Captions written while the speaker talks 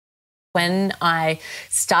When I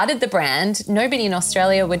started the brand, nobody in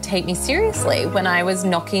Australia would take me seriously when I was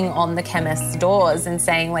knocking on the chemist's doors and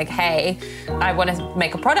saying like, hey, I want to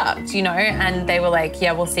make a product, and they were like,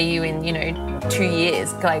 yeah, we'll see you in, 2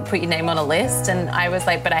 years, like put your name on a list. And I was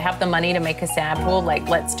like, but I have the money to make a sample, like,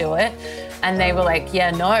 let's do it. And they were like,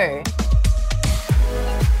 yeah, no.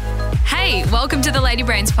 Hey, welcome to the Lady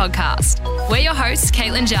Brains podcast. We're your hosts,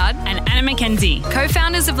 Caitlin Judd and Anna McKenzie,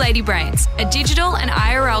 co-founders of Lady Brains, a digital and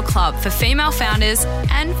IRL club for female founders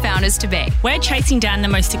and founders-to-be. We're chasing down the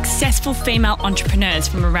most successful female entrepreneurs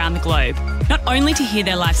from around the globe, not only to hear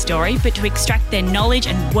their life story, but to extract their knowledge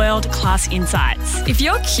and world-class insights. If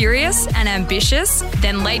you're curious and ambitious,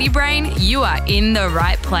 then Lady Brain, you are in the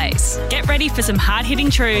right place. Get ready for some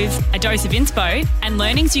hard-hitting truths, a dose of inspo, and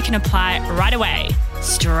learnings you can apply right away.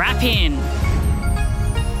 Strap in.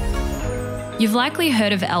 You've likely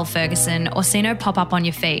heard of Elle Ferguson or seen her pop up on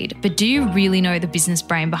your feed, but do you really know the business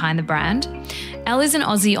brain behind the brand? Elle is an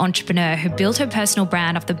Aussie entrepreneur who built her personal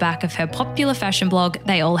brand off the back of her popular fashion blog,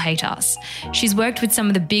 They All Hate Us. She's worked with some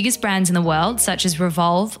of the biggest brands in the world, such as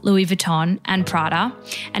Revolve, Louis Vuitton, and Prada.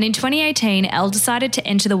 And in 2018, Elle decided to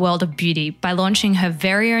enter the world of beauty by launching her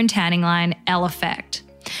very own tanning line, Elle Effect.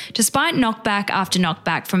 Despite knockback after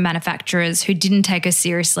knockback from manufacturers who didn't take her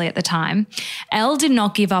seriously at the time, Elle did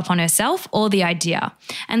not give up on herself or the idea.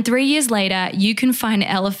 And 3 years later, you can find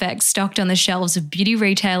Elle Effect stocked on the shelves of beauty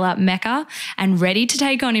retailer Mecca and ready to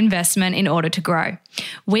take on investment in order to grow.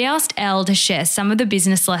 We asked Elle to share some of the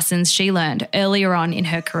business lessons she learned earlier on in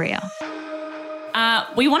her career.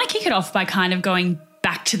 We want to kick it off by kind of going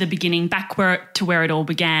back to the beginning, to where it all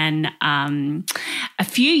began. A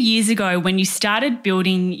few years ago when you started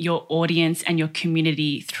building your audience and your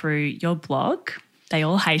community through your blog, They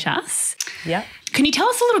All Hate Us. Yeah. Can you tell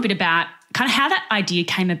us a little bit about kind of how that idea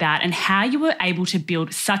came about and how you were able to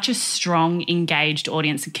build such a strong, engaged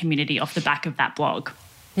audience and community off the back of that blog?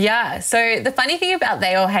 Yeah. So the funny thing about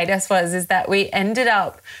They All Hate Us is that we ended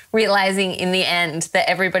up realizing in the end that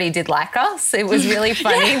everybody did like us. It was really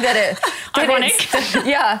funny that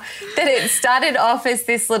it started off as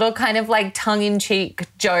this little kind of like tongue-in-cheek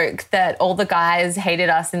joke that all the guys hated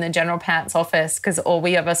us in the general pants office because all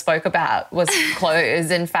we ever spoke about was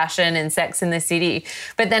clothes and fashion and Sex in the City.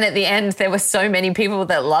 But then at the end, there were so many people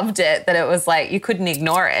that loved it that it was like you couldn't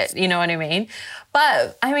ignore it. You know what I mean?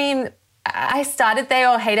 But I mean, I started They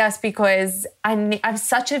All Hate Us because I'm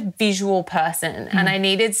such a visual person and I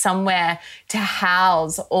needed somewhere to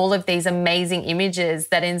house all of these amazing images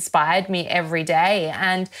that inspired me every day.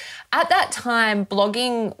 And at that time,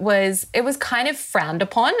 blogging was kind of frowned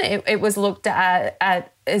upon. It was looked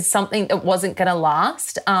at as something that wasn't going to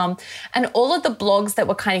last. And all of the blogs that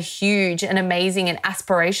were kind of huge and amazing and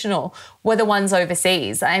aspirational were the ones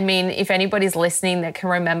overseas. I mean, if anybody's listening that can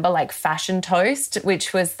remember like Fashion Toast,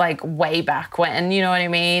 which was like way back when, you know what I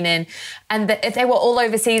mean? And they were all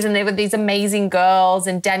overseas and they were these amazing girls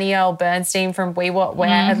and Danielle Bernstein from We What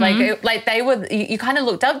Wear. Like they were, you kind of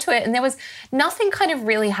looked up to it and there was nothing kind of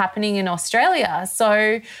really happening in Australia.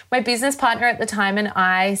 So my business partner at the time and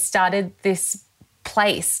I started this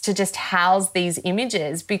place to just house these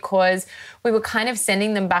images because we were kind of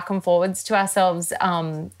sending them back and forwards to ourselves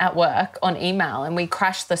at work on email and we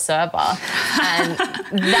crashed the server and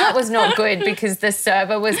that was not good because the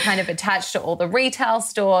server was kind of attached to all the retail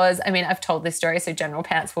stores. I mean, I've told this story so General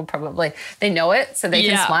Pants will probably, they know it so they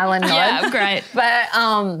can smile and nod. Yeah, great.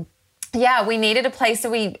 But yeah, we needed a place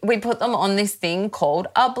so we put them on this thing called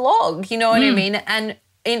a blog, you know what I mean? And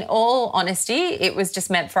in all honesty, it was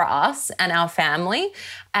just meant for us and our family.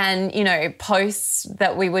 And, posts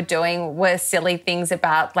that we were doing were silly things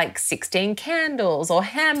about like 16 candles or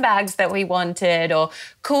handbags that we wanted or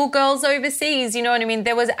cool girls overseas. You know what I mean?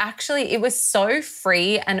 It was so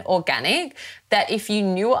free and organic that if you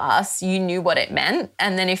knew us, you knew what it meant.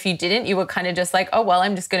 And then if you didn't, you were kind of just like, oh, well,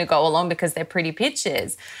 I'm just going to go along because they're pretty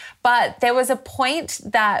pictures. But there was a point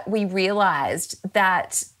that we realized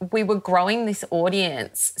that we were growing this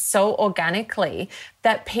audience so organically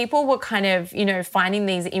that people were kind of, finding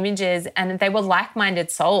these images and they were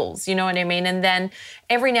like-minded souls, you know what I mean? And then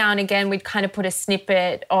every now and again, we'd kind of put a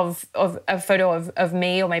snippet of a photo of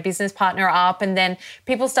me or my business partner up. And then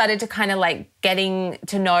people started to kind of like getting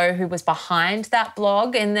to know who was behind that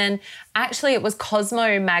blog. And then actually it was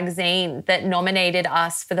Cosmo magazine that nominated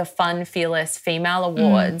us for the Fun Fearless Female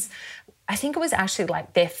Awards. I think it was actually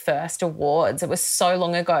like their first awards. It was so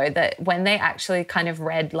long ago that when they actually kind of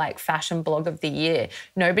read like Fashion Blog of the Year,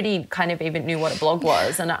 nobody kind of even knew what a blog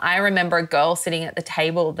was. And I remember a girl sitting at the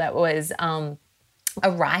table that was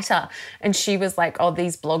a writer, and she was like, oh,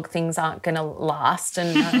 these blog things aren't going to last.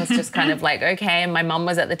 And I was just kind of like, okay. And my mum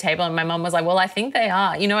was at the table and my mum was like, well, I think they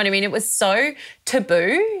are. You know what I mean? It was so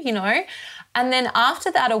taboo, you know. And then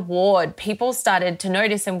after that award, people started to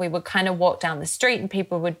notice, and we would kind of walk down the street and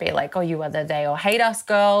people would be like, oh, you are the They All Hate Us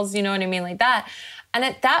girls, you know what I mean, like that. And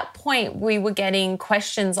at that point, we were getting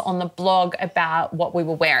questions on the blog about what we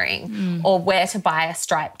were wearing or where to buy a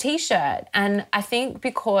striped T-shirt. And I think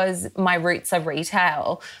because my roots are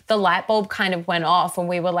retail, the light bulb kind of went off and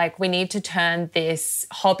we were like, we need to turn this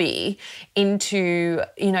hobby into,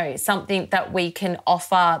 you know, something that we can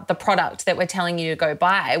offer the product that we're telling you to go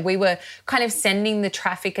buy. We were kind of sending the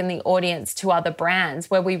traffic and the audience to other brands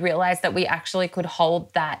where we realized that we actually could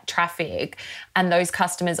hold that traffic and those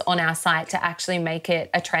customers on our site to actually make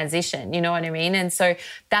it a transition, you know what I mean? And so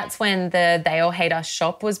that's when the They All Hate Us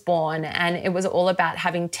shop was born, and it was all about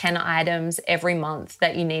having 10 items every month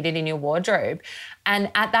that you needed in your wardrobe.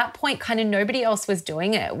 And at that point, kind of nobody else was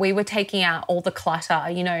doing it. We were taking out all the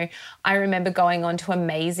clutter. You know, I remember going on to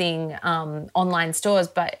amazing online stores,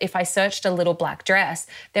 but if I searched a little black dress,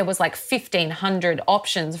 there was like 1,500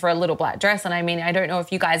 options for a little black dress. And I mean, I don't know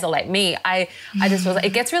if you guys are like me. I just was like,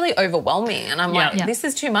 it gets really overwhelming. And I'm like, this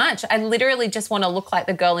is too much. I literally just want to look like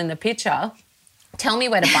the girl in the picture. Tell me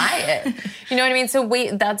where to buy it. You know what I mean? So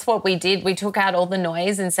that's what we did. We took out all the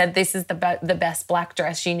noise and said, this is the best black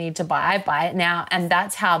dress you need to buy it now. And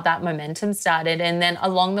that's how that momentum started. And then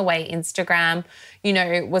along the way, Instagram, you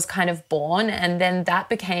know, was kind of born, and then that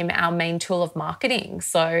became our main tool of marketing.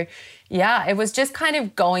 So yeah, it was just kind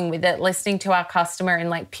of going with it, listening to our customer and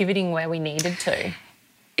like pivoting where we needed to.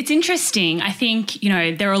 It's interesting. I think, you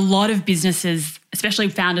know, there are a lot of businesses, especially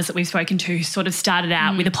founders that we've spoken to, who sort of started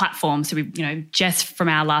out with a platform. So we, you know, Jess from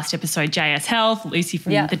our last episode, JS Health, Lucy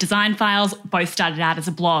from the Design Files, both started out as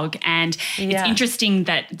a blog. And it's interesting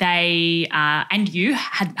that they and you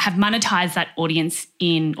have monetized that audience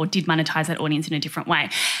did monetize that audience in a different way.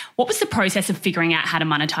 What was the process of figuring out how to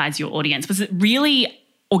monetize your audience? Was it really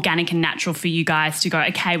organic and natural for you guys to go,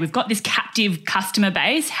 okay, we've got this captive customer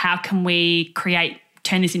base. How can we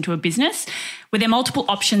turn this into a business? Were there multiple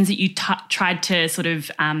options that you tried to sort of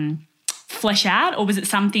flesh out, or was it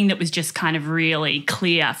something that was just kind of really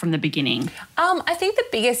clear from the beginning? I think the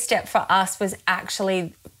biggest step for us was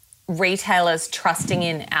actually retailers trusting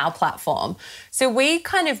in our platform. So we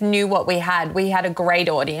kind of knew what we had. We had a great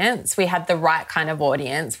audience. We had the right kind of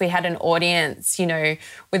audience. We had an audience, you know,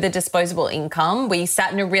 with a disposable income. We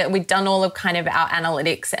sat in we'd done all of kind of our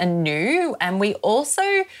analytics and we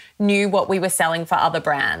also knew what we were selling for other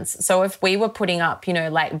brands. So if we were putting up, you know,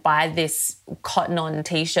 like buy this Cotton On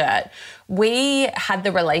T-shirt, we had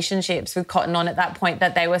the relationships with Cotton On at that point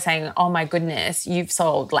that they were saying, oh my goodness, you've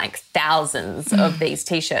sold like thousands of these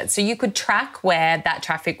T-shirts. So you could track where that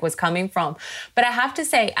traffic was coming from. But I have to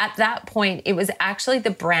say at that point, it was actually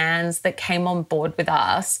the brands that came on board with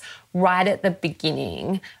us right at the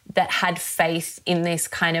beginning that had faith in this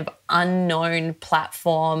kind of unknown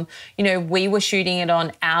platform. You know, we were shooting it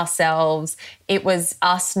on ourselves. It was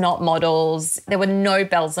us, not models. There were no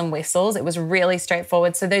bells and whistles. It was really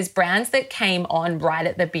straightforward. So those brands that came on right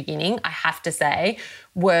at the beginning, I have to say,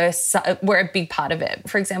 were a big part of it.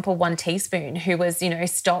 For example, One Teaspoon, who was, you know,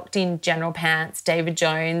 stocked in General Pants, David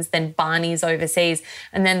Jones, then Barney's overseas.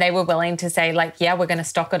 And then they were willing to say like, yeah, we're going to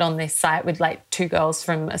stock it on this site with like 2 girls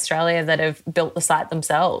from Australia that have built the site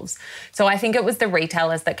themselves. So I think it was the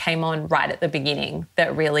retailers that came on right at the beginning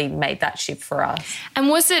that really made that shift for us. And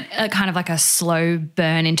was it a kind of like a slow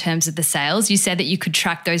burn in terms of the sales? You said that you could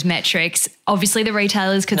track those metrics. Obviously the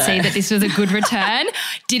retailers could see that this was a good return.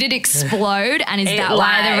 Did it explode? And is that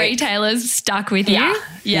why the retailers stuck with you?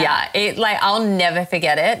 Yeah. It I'll never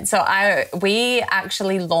forget it. So we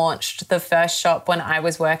actually launched the first shop when I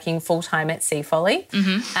was working full-time at Sea Folly.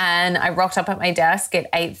 And I rocked up at my desk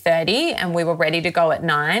at 8:30 and we were ready to go at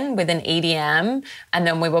 9 with an EDM, and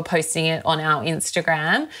then we were posting it on our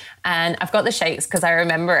Instagram. And I've got the shakes because I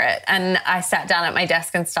remember it. And I sat down at my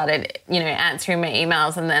desk and started, you know, answering my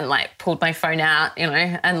emails, and then like pulled my phone out, you know,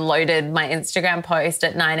 and loaded my Instagram post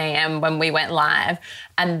at 9 a.m. when we went live.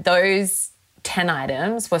 And those 10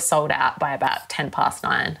 items were sold out by about 10 past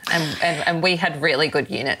 9. And we had really good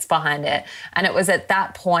units behind it. And it was at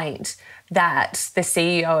that point that the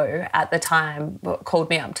CEO at the time called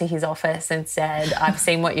me up to his office and said, I've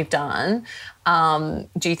seen what you've done.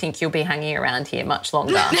 Do you think you'll be hanging around here much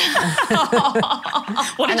longer? What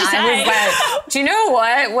did you say? I was like, do you know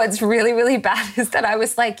what? What's really, really bad is that I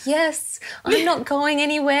was like, yes, I'm not going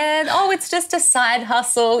anywhere. Oh, it's just a side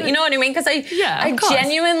hustle. You know what I mean? Because I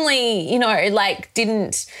genuinely, you know, like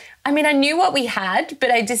didn't I mean, I knew what we had,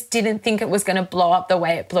 but I just didn't think it was going to blow up the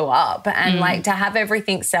way it blew up. And like to have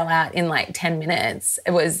everything sell out in like 10 minutes,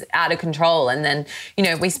 it was out of control. And then, you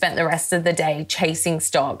know, we spent the rest of the day chasing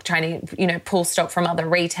stock, trying to, you know, pull stock from other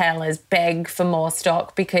retailers, beg for more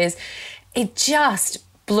stock, because it just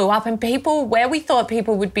blew up. And people, where we thought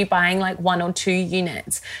people would be buying like 1 or 2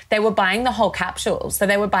 units, they were buying the whole capsule. So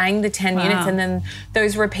they were buying the 10 units, and then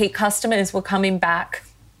those repeat customers were coming back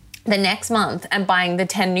the next month and buying the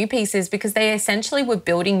 10 new pieces, because they essentially were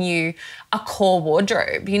building you a core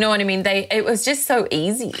wardrobe. You know what I mean? It was just so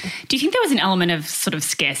easy. Do you think there was an element of sort of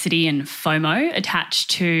scarcity and FOMO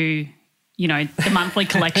attached to, you know, the monthly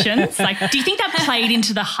collections? Like, do you think that played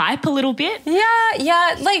into the hype a little bit?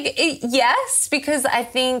 Yeah. Like, yes, because I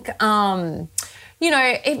think, you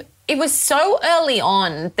know, it was so early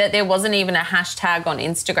on that there wasn't even a hashtag on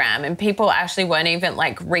Instagram, and people actually weren't even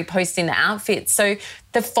like reposting the outfits. So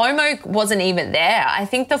the FOMO wasn't even there. I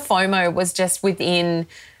think the FOMO was just within,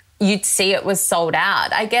 you'd see it was sold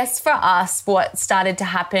out. I guess for us, what started to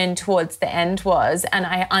happen towards the end was, and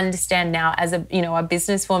I understand now as a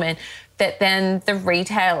businesswoman, that then the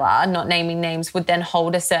retailer, not naming names, would then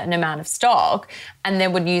hold a certain amount of stock and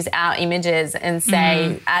then would use our images and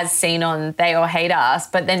say, as seen on They All Hate Us,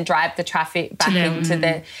 but then drive the traffic back into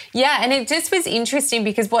the... Yeah, and it just was interesting,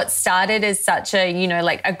 because what started as such a, you know,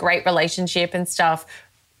 like a great relationship and stuff,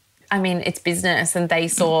 I mean, it's business, and they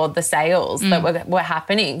saw the sales that were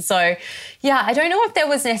happening. So, yeah, I don't know if there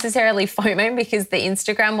was necessarily FOMO because the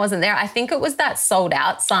Instagram wasn't there. I think it was that sold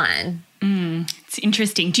out sign. It's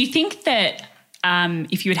interesting. Do you think that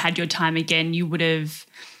if you had your time again, you would have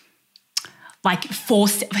like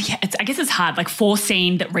I guess it's hard, like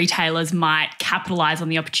foreseen that retailers might capitalise on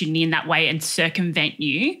the opportunity in that way and circumvent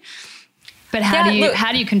you? But how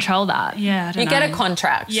do you control that? Yeah, I don't know. Get a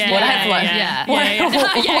contract. Yeah, what I've learned.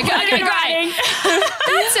 Yeah, good writing.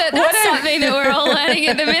 That's something that we're all learning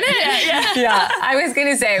at the minute. Yeah, I was going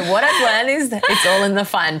to say, what I've learned is it's all in the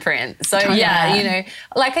fine print. So, yeah, you know,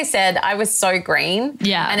 like I said, I was so green.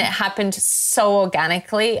 Yeah. And it happened so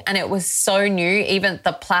organically, and it was so new. Even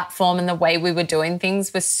the platform and the way we were doing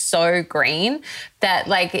things was so green that,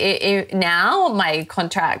 like, now my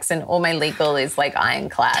contracts and all my legal is like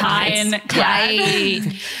ironclad. Tight.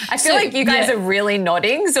 I feel like you guys are really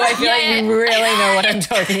nodding, so I feel like you really know what I'm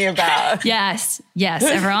talking about. Yes.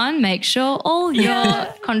 Everyone, make sure all your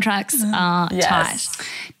contracts are tight.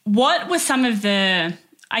 What were some of the,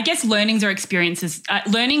 I guess, learnings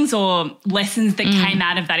or lessons that came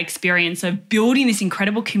out of that experience of building this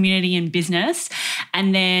incredible community and business,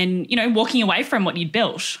 and then, you know, walking away from what you'd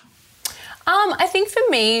built? I think for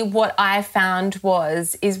me, what I found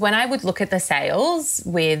is when I would look at the sales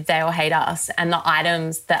with They All Hate Us and the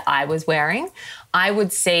items that I was wearing, I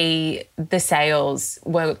would see the sales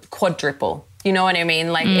were quadruple. You know what I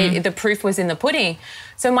mean? Like the proof was in the pudding.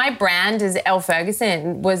 So my brand as Elle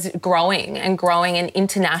Ferguson was growing, and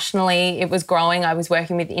internationally it was growing. I was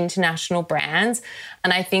working with international brands.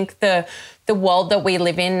 And I think the world that we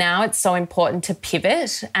live in now, it's so important to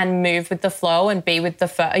pivot and move with the flow and be the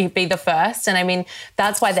first. And I mean,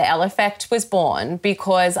 that's why the Elle Effect was born,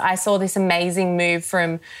 because I saw this amazing move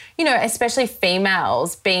from, you know, especially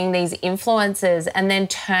females being these influencers and then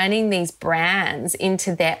turning these brands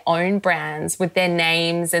into their own brands with their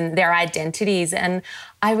names and their identities. And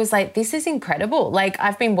I was like, this is incredible. Like,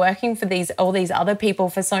 I've been working for all these other people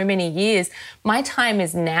for so many years. My time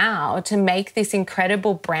is now to make this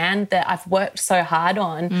incredible brand that I've worked so hard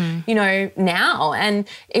on, you know, now. And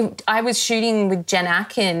I was shooting with Jen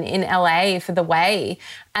Akin in LA for The Way.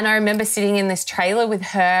 And I remember sitting in this trailer with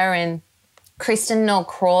her and Kristen Noel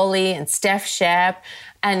Crawley and Steph Shep,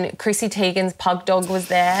 and Chrissy Teigen's pug dog was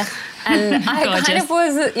there. And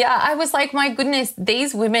I was like, my goodness,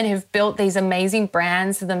 these women have built these amazing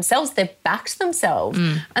brands for themselves. They've backed themselves.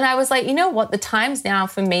 And I was like, you know what, the time's now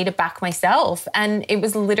for me to back myself. And it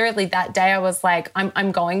was literally that day I was like,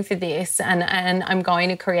 I'm going for this, and I'm going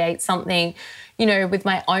to create something, you know, with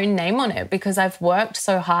my own name on it, because I've worked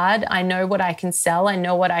so hard. I know what I can sell. I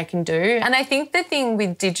know what I can do. And I think the thing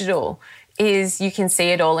with digital is you can see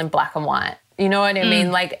it all in black and white. You know what I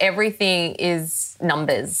mean? Like, everything is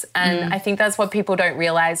numbers. And I think that's what people don't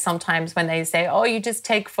realize sometimes when they say, oh, you just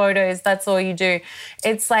take photos, that's all you do.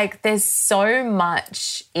 It's like there's so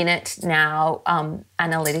much in it now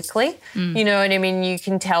analytically. You know what I mean? You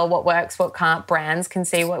can tell what works, what can't. Brands can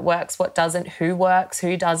see what works, what doesn't, who works,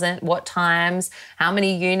 who doesn't, what times, how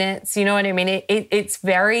many units. You know what I mean? It's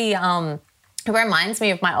very... It reminds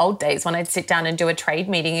me of my old days when I'd sit down and do a trade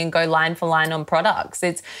meeting and go line for line on products.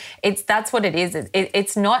 It's that's what it is.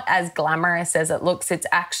 It's not as glamorous as it looks. It's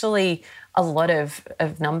actually a lot of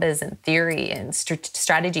numbers and theory and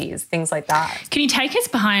strategies, things like that. Can you take us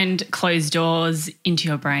behind closed doors into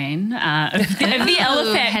your brain of the Elle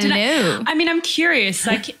effect? Hello. I mean, I'm curious,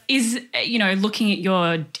 like, is, looking at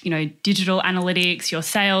your, digital analytics, your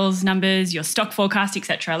sales numbers, your stock forecast,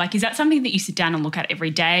 etc. Like, is that something that you sit down and look at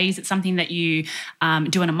every day? Is it something that you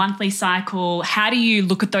do on a monthly cycle? How do you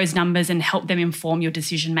look at those numbers and help them inform your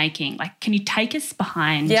decision making? Like, can you take us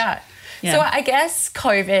behind? Yeah. So I guess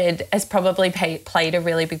COVID has probably played a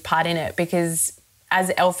really big part in it, because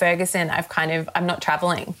as Elle Ferguson, I'm not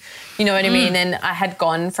traveling, you know what I mean? And I had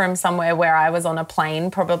gone from somewhere where I was on a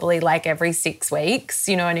plane probably like every 6 weeks,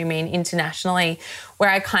 you know what I mean, internationally, where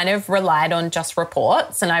I kind of relied on just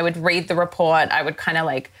reports, and I would read the report, I would kind of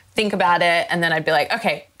like think about it, and then I'd be like,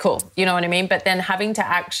 okay, cool, you know what I mean? But then having to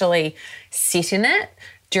actually sit in it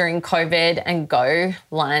during COVID and go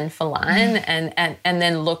line for line and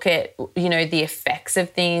then look at, the effects of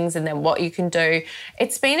things and then what you can do.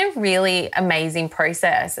 It's been a really amazing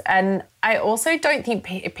process. And I also don't think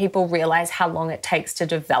people realize how long it takes to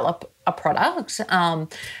develop a product.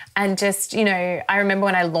 And just, I remember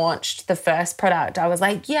when I launched the first product, I was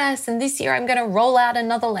like, yes, and this year I'm going to roll out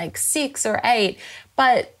another like 6 or 8.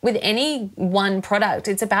 But with any one product,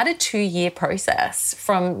 it's about a 2-year process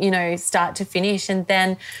from, start to finish. And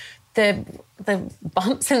then the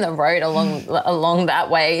bumps in the road along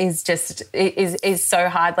that way is just is so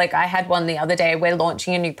hard. Like, I had one the other day. We're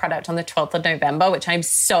launching a new product on the 12th of November, which I'm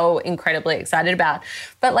so incredibly excited about.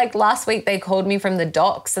 But like last week, they called me from the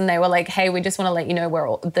docks and they were like, hey, we just want to let you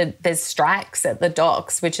know there's strikes at the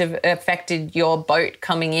docks, which have affected your boat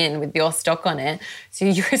coming in with your stock on it. So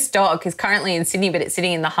your stock is currently in Sydney, but it's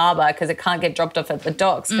sitting in the harbour because it can't get dropped off at the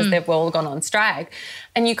docks because they've all gone on strike.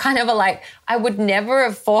 And you kind of are like, I would never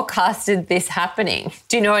have forecasted this happening.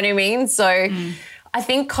 Do you know what I mean? So I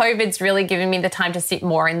think COVID's really given me the time to sit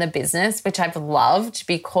more in the business, which I've loved,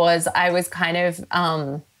 because I was kind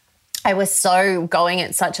of I was so going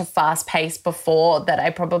at such a fast pace before that I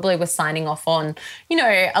probably was signing off on,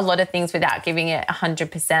 a lot of things without giving it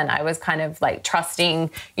 100%. I was kind of like trusting,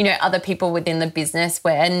 other people within the business,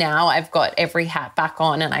 where now I've got every hat back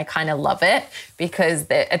on and I kind of love it because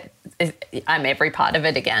I'm every part of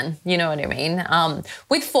it again. You know what I mean?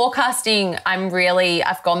 With forecasting,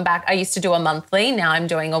 I've gone back. I used to do a monthly. Now I'm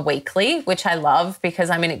doing a weekly, which I love because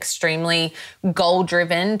I'm an extremely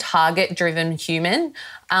goal-driven, target-driven human.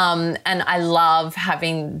 And I love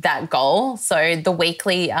having that goal. So the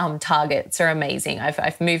weekly targets are amazing.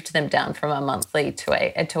 I've moved them down from a monthly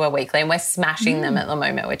to a weekly, and we're smashing them at the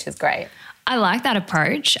moment, which is great. I like that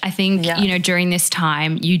approach. I think, during this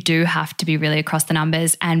time, you do have to be really across the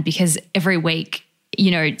numbers, and because every week,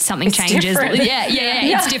 something it's changes. Different. Yeah,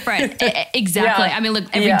 it's different. Exactly. Yeah. I mean, look,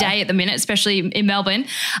 every day at the minute, especially in Melbourne,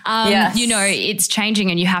 it's changing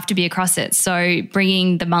and you have to be across it. So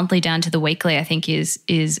bringing the monthly down to the weekly, I think is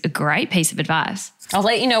a great piece of advice. I'll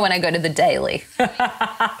let you know when I go to the daily.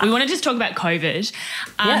 We want to just talk about COVID.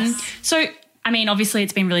 Yes. So, I mean, obviously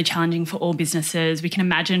it's been really challenging for all businesses. We can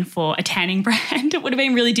imagine for a tanning brand, it would have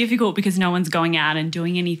been really difficult because no one's going out and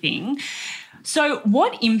doing anything. So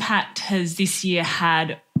what impact has this year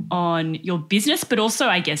had on your business, but also,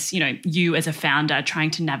 I guess, you as a founder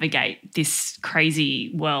trying to navigate this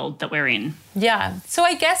crazy world that we're in? Yeah. So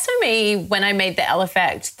I guess for me, when I made the Elle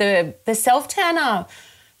effect, the self-tanner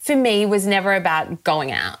for me was never about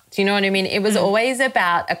going out. Do you know what I mean? It was always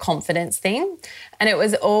about a confidence thing. And it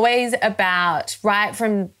was always about, right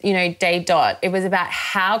from, day dot, it was about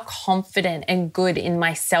how confident and good in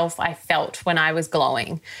myself I felt when I was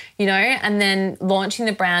glowing, and then launching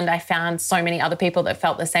the brand, I found so many other people that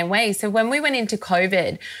felt the same way. So when we went into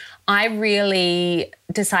COVID, I really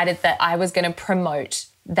decided that I was going to promote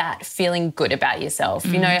that feeling good about yourself.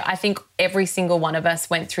 I think every single one of us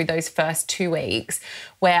went through those first 2 weeks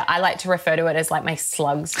where I like to refer to it as like my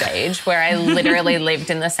slug stage, where I literally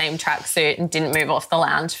lived in the same tracksuit and didn't move off the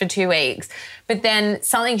lounge for 2 weeks. But then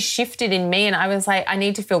something shifted in me and I was like, I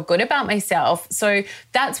need to feel good about myself. So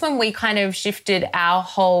that's when we kind of shifted our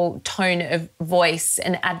whole tone of voice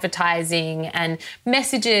and advertising and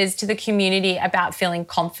messages to the community about feeling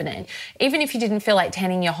confident. Even if you didn't feel like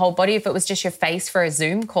tanning your whole body, if it was just your face for a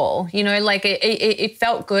Zoom call, it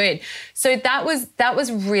felt good. So that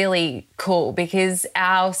was really cool because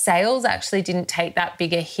our sales actually didn't take that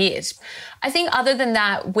bigger hit. I think other than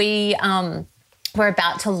that, we we're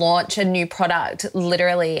about to launch a new product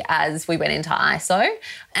literally as we went into ISO.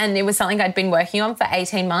 And it was something I'd been working on for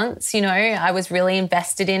 18 months. You know, I was really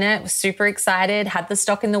invested in it, was super excited, had the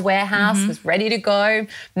stock in the warehouse, was ready to go.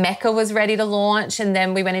 Mecca was ready to launch. And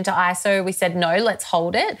then we went into ISO. We said, no, let's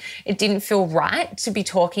hold it. It didn't feel right to be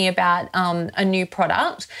talking about a new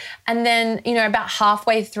product. And then, you know, about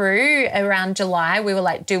halfway through around July, we were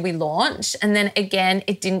like, do we launch? And then again,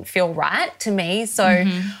 it didn't feel right to me. So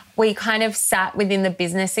we kind of sat within the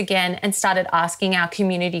business again and started asking our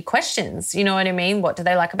community questions. You know what I mean? What do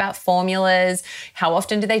they like about formulas? How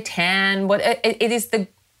often do they tan? It is the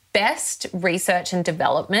best research and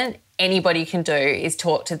development anybody can do is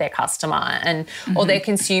talk to their customer and or their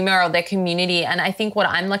consumer or their community. And I think what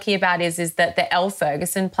I'm lucky about is that the Elle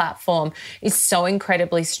Ferguson platform is so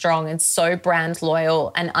incredibly strong and so brand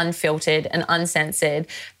loyal and unfiltered and uncensored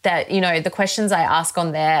that, you know, the questions I ask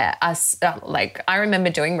on there are like, I remember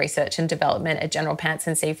doing research and development at General Pants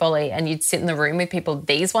and C Foley, and you'd sit in the room with people.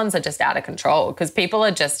 These ones are just out of control because people are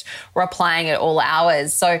just replying at all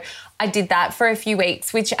hours. So I did that for a few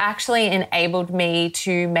weeks, which actually enabled me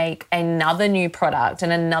to make another new product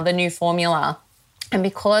and another new formula. And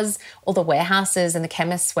because all the warehouses and the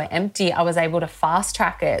chemists were empty, I was able to fast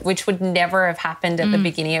track it, which would never have happened at the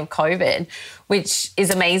beginning of COVID, which is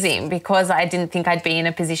amazing because I didn't think I'd be in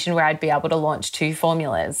a position where I'd be able to launch 2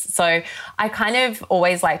 formulas. So I kind of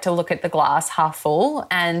always like to look at the glass half full.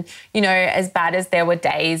 And, you know, as bad as there were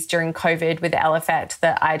days during COVID with the Elle effect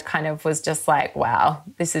that I'd kind of was just like, wow,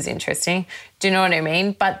 this is interesting. Do you know what I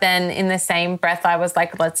mean? But then in the same breath, I was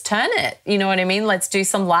like, let's turn it. You know what I mean? Let's do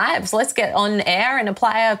some lives. Let's get on air and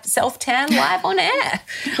apply a self-tan live on air.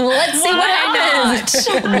 Let's see what happens.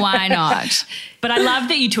 Why not? But I love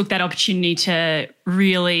that you took that opportunity to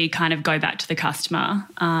really kind of go back to the customer.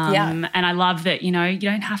 And I love that, you know, you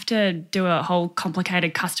don't have to do a whole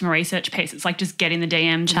complicated customer research piece. It's like just get in the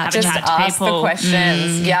DMs and have a chat to people. Just ask the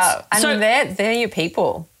questions. Yeah. And so, they're your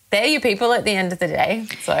people. They're your people at the end of the day.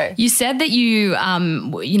 So you said that you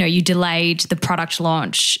you delayed the product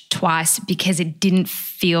launch twice because it didn't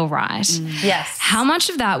feel right. Yes. How much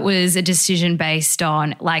of that was a decision based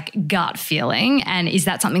on like gut feeling, and is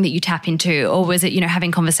that something that you tap into, or was it, you know,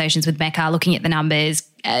 having conversations with Mecca, looking at the numbers,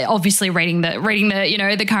 obviously reading the you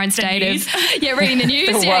know, the current state of reading the news,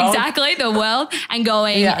 exactly, the world, and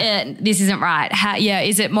going this isn't right.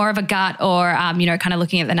 Is it more of a gut or kind of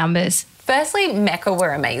looking at the numbers? Firstly, Mecca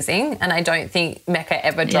were amazing, and I don't think Mecca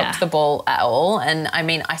ever dropped the ball at all. And I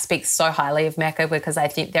mean, I speak so highly of Mecca because I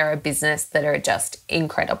think they're a business that are just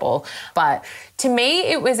incredible. But to me,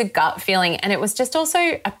 it was a gut feeling, and it was just also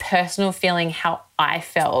a personal feeling how I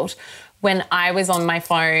felt when I was on my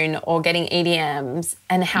phone or getting EDMs,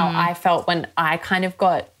 and how I felt when I kind of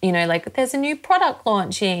got, you know, like there's a new product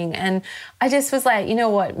launching, and I just was like, you know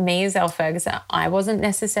what, me as Elle Ferguson, I wasn't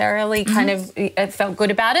necessarily it felt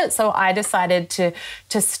good about it. So I decided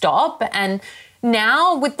to stop. And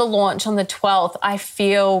now with the launch on the 12th, I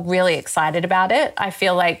feel really excited about it. I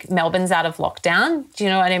feel like Melbourne's out of lockdown. Do you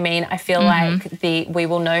know what I mean? I feel like we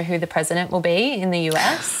will know who the president will be in the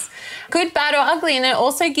US. Good, bad or ugly. And it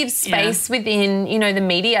also gives space within, you know, the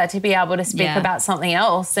media to be able to speak about something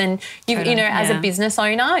else. And, as a business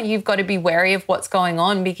owner, you've got to be wary of what's going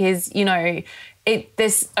on because, you know,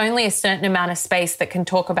 there's only a certain amount of space that can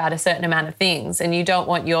talk about a certain amount of things, and you don't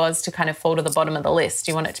want yours to kind of fall to the bottom of the list.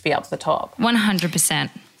 You want it to be up the top. 100%.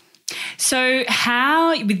 So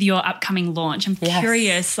how, with your upcoming launch, I'm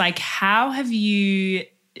curious, like how have you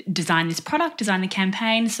designed this product, designed the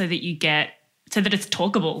campaign so that it's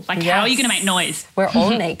talkable? Like how are you going to make noise? We're all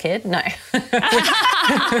naked. No.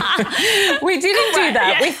 We didn't do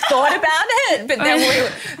that. We thought about it, but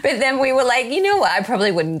then we were like, you know what, I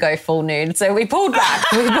probably wouldn't go full nude. So we pulled back.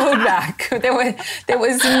 There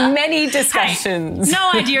was many discussions. Hey,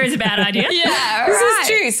 no idea is a bad idea. This is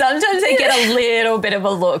true. Sometimes I get a little bit of a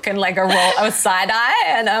look and like a side eye,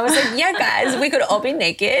 and I was like, yeah, guys, we could all be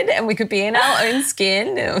naked and we could be in our own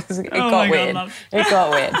skin. It got weird. It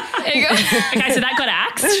got weird. Okay, so that got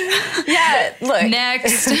axed. Yeah, look.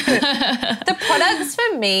 Next. The products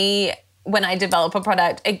for me, when I develop a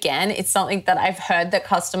product, again, it's something that I've heard that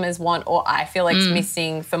customers want or I feel like it's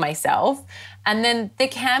missing for myself. And then the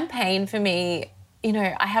campaign for me,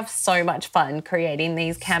 I have so much fun creating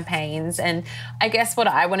these campaigns. And I guess what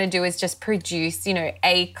I want to do is just produce,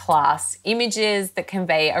 A-class images that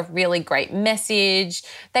convey a really great message.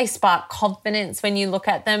 They spark confidence when you look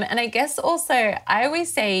at them. And I guess also, I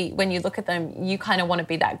always say when you look at them, you kind of want to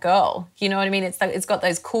be that girl. You know what I mean? It's got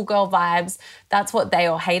those cool girl vibes. That's what They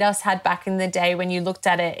All Hate Us had back in the day when you looked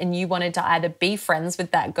at it and you wanted to either be friends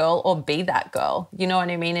with that girl or be that girl. You know what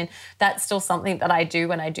I mean? And that's still something that I do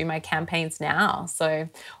when I do my campaigns now. So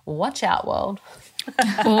watch out, world.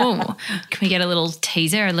 Oh, can we get a little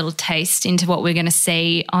teaser, a little taste into what we're going to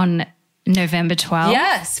see on November 12th?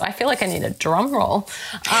 Yes. I feel like I need a drum roll.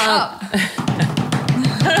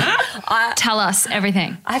 Tell us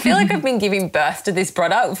everything. I feel like I've been giving birth to this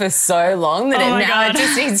product for so long that it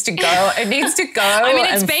just needs to go. It needs to go. I mean,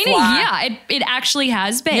 it's been a year. It actually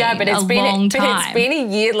has been a long time. But it's been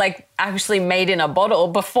a year, like, actually made in a bottle.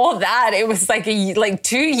 Before that, it was like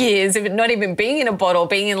 2 years of it not even being in a bottle,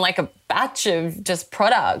 being in like a batch of just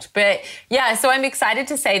product. But yeah, so I'm excited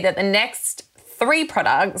to say that the next 3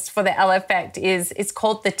 products for the Elle effect it's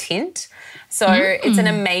called the tint. So it's an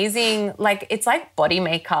amazing, it's like body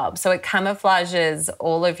makeup. So it camouflages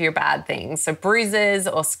all of your bad things. So bruises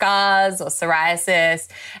or scars or psoriasis.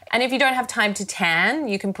 And if you don't have time to tan,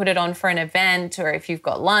 you can put it on for an event, or if you've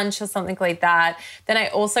got lunch or something like that. Then I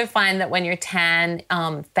also find that when your tan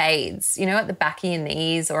fades, at the back of your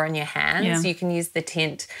knees or on your hands, you can use the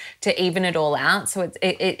tint to even it all out. So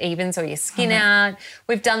it evens all your skin out.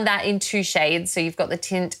 We've done that in 2 shades. So you've got the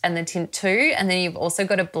tint and the tint 2, and then you've also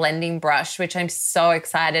got a blending brush, which I'm so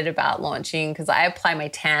excited about launching because I apply my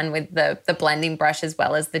tan with the blending brush as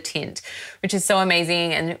well as the tint, which is so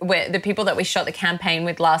amazing. And the people that we shot the campaign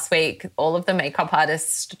with last week, all of the makeup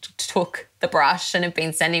artists took the brush and have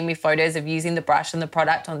been sending me photos of using the brush and the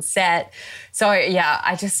product on set. So yeah,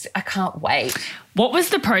 I can't wait. What was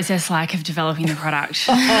the process like of developing the product?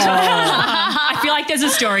 I feel like there's a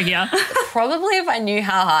story here. Probably if I knew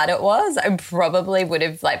how hard it was, I probably would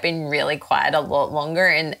have been really quiet a lot longer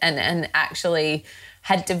and actually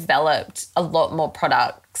had developed a lot more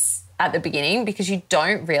products at the beginning, because you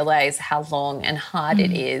don't realize how long and hard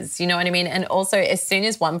it is. You know what I mean? And also, as soon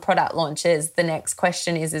as one product launches, the next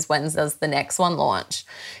question is when does the next one launch?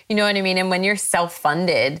 You know what I mean? And when you're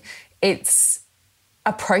self-funded, it's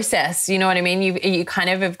a process, you know what I mean? You kind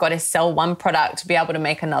of have got to sell one product to be able to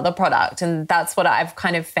make another product. And that's what I've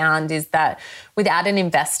kind of found, is that without an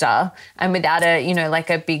investor and without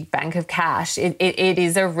a big bank of cash, it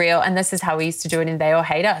is a real, and this is how we used to do it in They All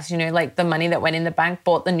Hate Us, the money that went in the bank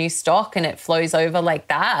bought the new stock and it flows over like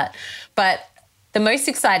that. But the most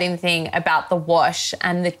exciting thing about the wash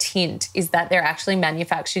and the tint is that they're actually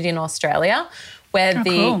manufactured in Australia, where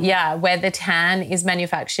where the tan is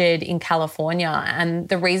manufactured in California. And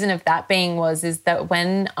the reason of that being is that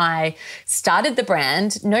when I started the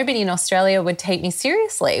brand, nobody in Australia would take me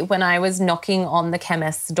seriously when I was knocking on the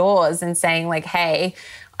chemist's doors and saying hey,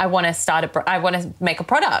 I want to make a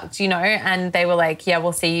product, and they were like, yeah,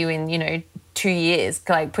 we'll see you in, 2 years,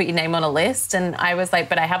 put your name on a list. And I was like,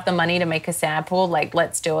 but I have the money to make a sample,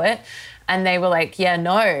 let's do it. And they were like, yeah,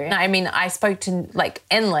 no. I mean, I spoke to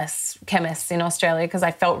endless chemists in Australia because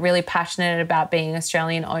I felt really passionate about being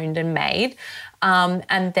Australian owned and made.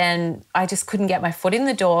 And then I just couldn't get my foot in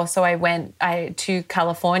the door. So I went to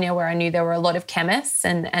California, where I knew there were a lot of chemists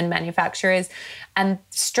and manufacturers. And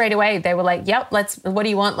straight away they were like, yep, what do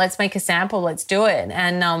you want? Let's make a sample. Let's do it.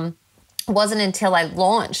 And it wasn't until I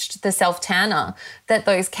launched the self-tanner that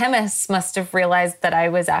those chemists must have realized that I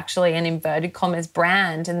was actually an inverted commas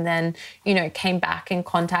brand, and then, came back and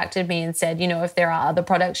contacted me and said, if there are other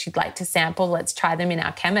products you'd like to sample, let's try them in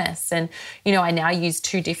our chemists. And, I now use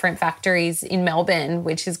 2 different factories in Melbourne,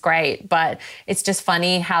 which is great, but it's just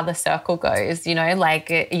funny how the circle goes,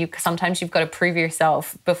 sometimes you've got to prove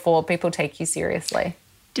yourself before people take you seriously.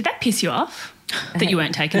 Did that piss you off that you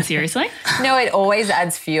weren't taken seriously? No, it always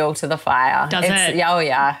adds fuel to the fire. Does it? Yeah, oh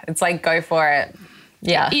yeah. It's go for it.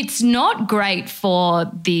 Yeah. It's not great for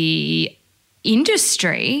the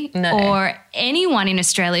industry or anyone in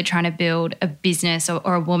Australia trying to build a business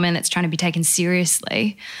or a woman that's trying to be taken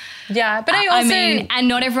seriously. Yeah, but I mean, and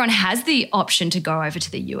not everyone has the option to go over to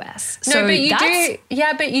the US. No, but you do.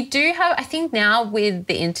 Yeah, but you do have, I think now with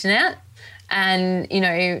the internet, and,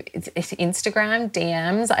 it's Instagram,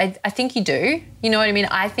 DMs, I think you do. You know what I mean?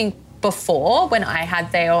 I think before, when I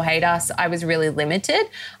had They All Hate Us, I was really limited.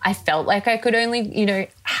 I felt like I could only,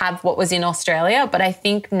 have what was in Australia. But I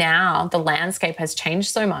think now the landscape has changed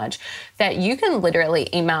so much that you can literally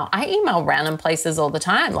email. I email random places all the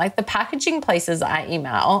time. Like the packaging places I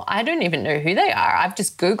email, I don't even know who they are. I've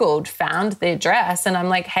just Googled, found the address, and I'm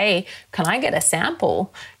like, hey, can I get a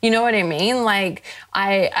sample? You know what I mean? Like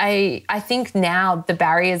I think now the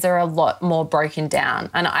barriers are a lot more broken down.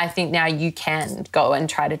 And I think now you can go and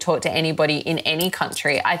try to talk to anybody in any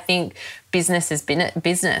country. I think business has been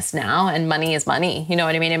business now and money is money. You know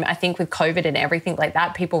what I mean? And I think with COVID and everything like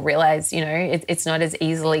that, people realize, you know, it's not as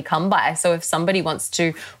easily come by. So if somebody wants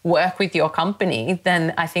to work with your company,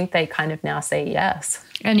 then I think they kind of now say yes.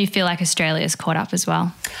 And you feel like Australia's caught up as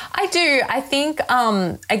well? I do. I think,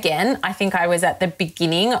 again, I think I was at the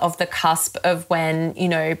beginning of the cusp of when, you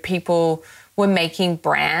know, people were making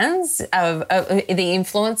brands of the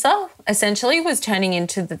influencer essentially was turning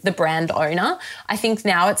into the brand owner. I think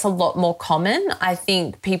now it's a lot more common. I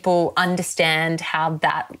think people understand how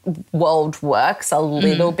that world works a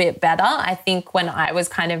little bit better. I think when I was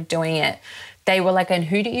kind of doing it, they were like, and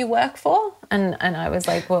who do you work for? And I was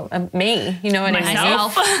like, well, me, you know what I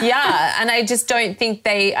mean? Yeah. And I just don't think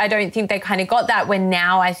they kind of got that when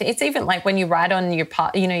now it's even like when you write on your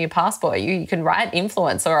passport, you can write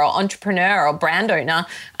influencer or entrepreneur or brand owner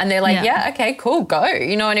and they're like, yeah okay, cool, go.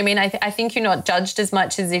 You know what I mean? I think you're not judged as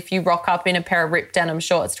much as if you rock up in a pair of ripped denim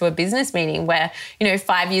shorts to a business meeting where, you know,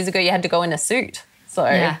 5 years ago you had to go in a suit. So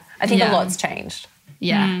I think a lot's changed.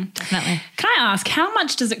 Yeah, definitely. Can I ask, how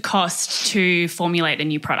much does it cost to formulate a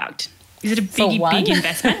new product? Is it a big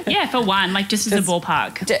investment? Yeah, for one, like just as a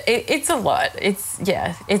ballpark. It's a lot. It's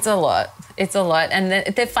a lot. It's a lot.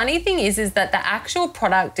 And the funny thing is that the actual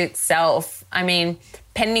product itself, I mean,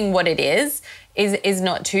 pending what it is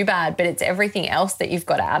not too bad, but it's everything else that you've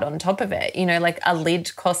got to add on top of it. You know, like a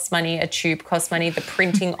lid costs money, a tube costs money, the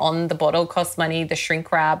printing on the bottle costs money, the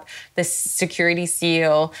shrink wrap, the security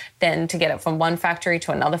seal, then to get it from one factory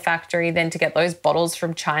to another factory, then to get those bottles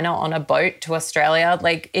from China on a boat to Australia.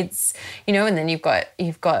 Like it's, you know, and then you've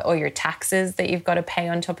got all your taxes that you've got to pay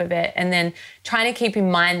on top of it. And then trying to keep in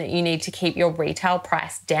mind that you need to keep your retail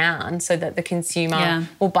price down so that the consumer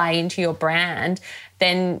will buy into your brand.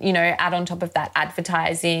 Then, you know, add on top of that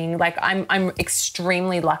advertising. Like I'm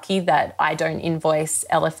extremely lucky that I don't invoice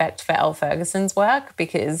Elle for Elle Ferguson's work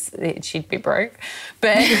because she'd be broke.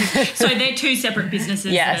 But so they're two separate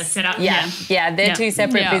businesses that are set up. They're two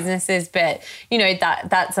separate businesses. But you know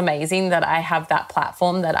that's amazing that I have that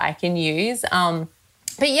platform that I can use.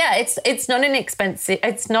 But yeah, it's not an expensive.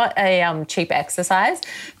 It's not a cheap exercise.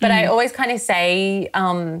 But I always kind of say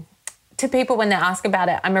to people when they ask about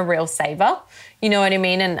it, I'm a real saver. You know what I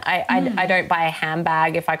mean? And I don't buy a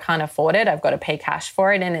handbag if I can't afford it. I've got to pay cash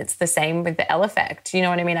for it. And it's the same with the Elle effect. You know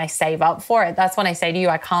what I mean? I save up for it. That's when I say to you,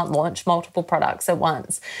 I can't launch multiple products at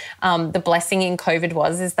once. The blessing in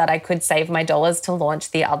COVID is that I could save my dollars to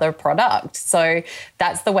launch the other product. So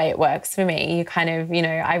that's the way it works for me. You kind of, you know,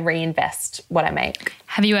 I reinvest what I make.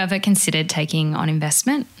 Have you ever considered taking on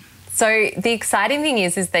investment? So the exciting thing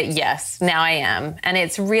is that yes, now I am. And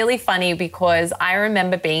it's really funny because I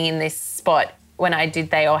remember being in this spot when I did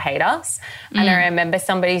They All Hate Us. And I remember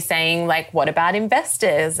somebody saying like, what about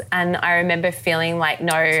investors? And I remember feeling like,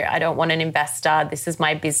 no, I don't want an investor. This is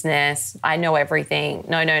my business. I know everything.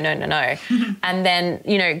 No. And then,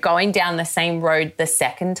 you know, going down the same road the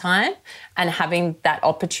second time and having that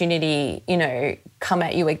opportunity, you know, come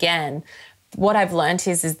at you again. What I've learned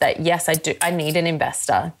is that, yes, I need an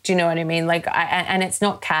investor. Do you know what I mean? Like, and it's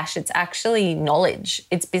not cash. It's actually knowledge.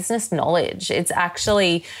 It's business knowledge. It's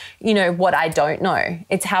actually, you know, what I don't know.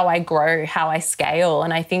 It's how I grow, how I scale.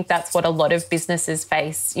 And I think that's what a lot of businesses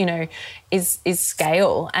face, you know, is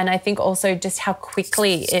scale. And I think also just how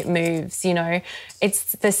quickly it moves, you know.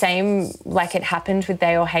 It's the same like it happened with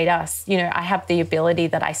They All Hate Us. You know, I have the ability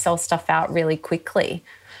that I sell stuff out really quickly.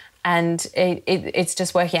 And it's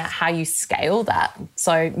just working out how you scale that.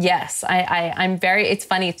 So yes, I'm very. It's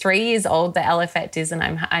funny. 3 years old, the Elle effect is, and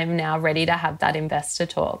I'm now ready to have that investor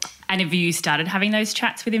talk. And have you started having those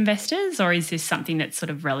chats with investors, or is this something that's sort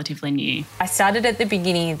of relatively new? I started at the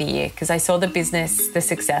beginning of the year because I saw the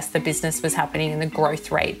success the business was happening and the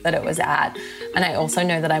growth rate that it was at. And I also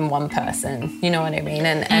know that I'm one person. You know what I mean?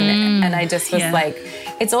 And I just was like,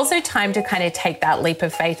 it's also time to kind of take that leap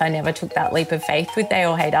of faith. I never took that leap of faith with They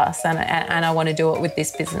All Hate Us. And I want to do it with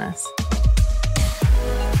this business.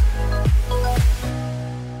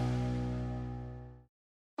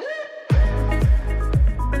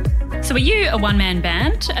 So are you a one-man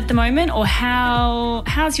band at the moment, or how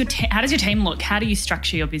does your team look? How do you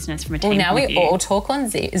structure your business from a team point of view? Well, now we all talk on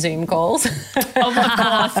Zoom calls. Of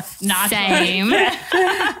course. Same.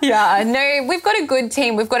 Yeah, no, we've got a good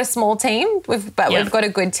team. We've got a small team, we've got a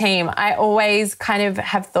good team. I always kind of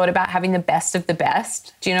have thought about having the best of the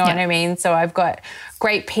best. Do you know what I mean? So I've got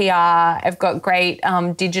great PR, I've got great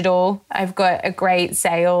digital, I've got a great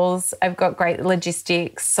sales, I've got great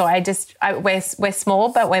logistics. So we're small,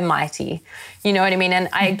 but we're mighty. You know what I mean? And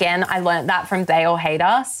I learned that from They All Hate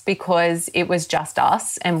Us, because it was just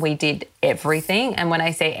us and we did everything. And when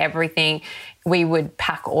I say everything, we would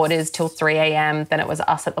pack orders till 3 a.m. Then it was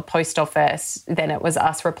us at the post office. Then it was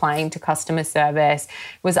us replying to customer service.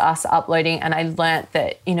 It was us uploading. And I learnt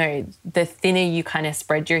that, you know, the thinner you kind of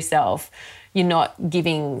spread yourself, you're not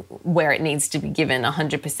giving where it needs to be given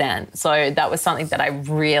 100%. So that was something that I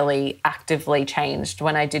really actively changed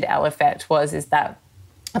when I did Elle Effect, is that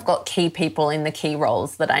I've got key people in the key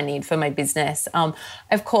roles that I need for my business.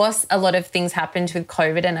 Of course, a lot of things happened with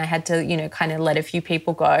COVID and I had to, you know, kind of let a few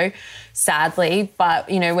people go, sadly. But,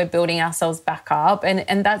 you know, we're building ourselves back up.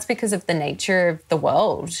 And that's because of the nature of the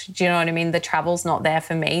world. Do you know what I mean? The travel's not there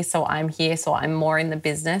for me, so I'm here, so I'm more in the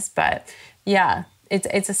business. But, yeah.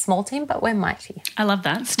 It's a small team, but we're mighty. I love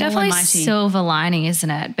that. It's definitely a silver lining, isn't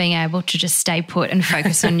it? Being able to just stay put and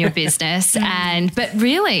focus on your business. But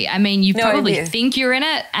really, I mean, you probably think you're in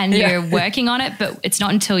it and you're working on it, but it's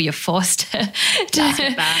not until you're forced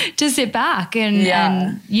to sit back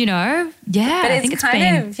and you know, But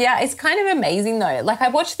it's kind of amazing though. Like I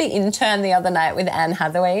watched The Intern the other night with Anne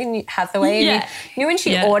Hathaway. And you know when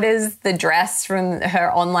she orders the dress from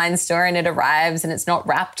her online store and it arrives and it's not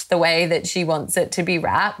wrapped the way that she wants it to be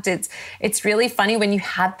wrapped. It's really funny when you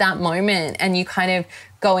had that moment and you kind of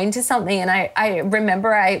go into something. And I remember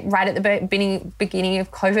right at the beginning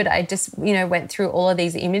of COVID, I just, you know, went through all of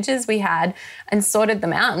these images we had and sorted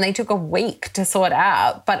them out, and they took a week to sort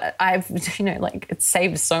out. But I've, you know, like it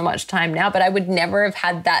saves so much time now, but I would never have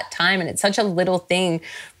had that time. And it's such a little thing.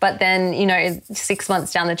 But then, you know, 6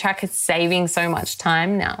 months down the track, it's saving so much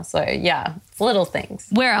time now. So yeah, it's little things.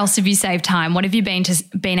 Where else have you saved time? What have you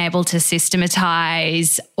been able to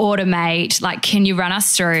systematize, automate? Like, can you run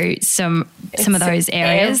us through some of those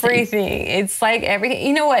areas? Everything. It's like everything.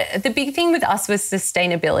 You know what? The big thing with us was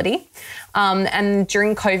sustainability. And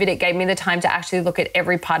during COVID, it gave me the time to actually look at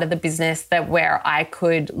every part of the business where I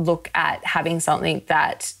could look at having something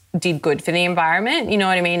that did good for the environment, you know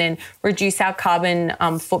what I mean, and reduce our carbon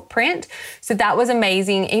footprint. So that was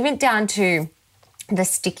amazing, even down to the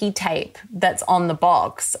sticky tape that's on the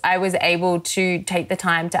box. I was able to take the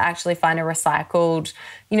time to actually find a recycled,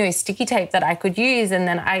 you know, sticky tape that I could use. And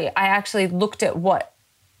then I actually looked at what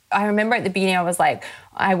I remember at the beginning. I was like,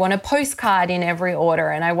 I want a postcard in every order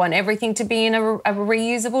and I want everything to be in a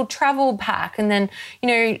reusable travel pack. And then, you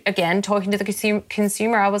know, again, talking to the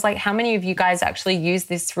consumer, I was like, how many of you guys actually use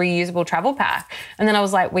this reusable travel pack? And then I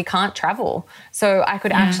was like, we can't travel. So I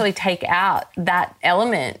could actually take out that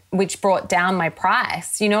element, which brought down my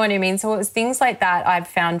price. You know what I mean? So it was things like that I've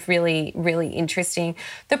found really, really interesting.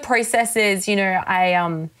 The processes, you know,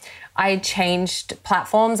 I changed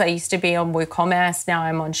platforms. I used to be on WooCommerce. Now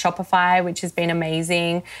I'm on Shopify, which has been amazing.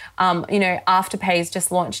 You know, Afterpay's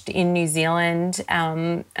just launched in New Zealand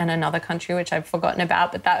and another country, which I've forgotten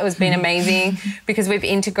about, but that has been amazing because we've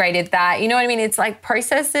integrated that. You know what I mean? It's like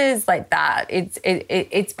processes like that.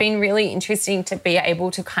 It's been really interesting to be able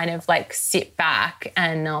to kind of like sit back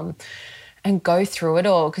and go through it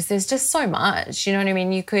all, because there's just so much, you know what I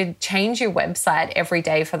mean? You could change your website every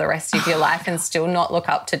day for the rest of your life and still not look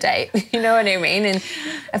up to date, you know what I mean? And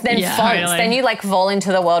then fonts, then you like fall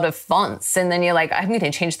into the world of fonts, and then you're like, I'm going to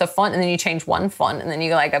change the font, and then you change one font, and then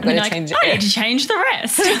you're like, I've got to change it. I need to change the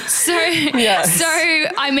rest. So,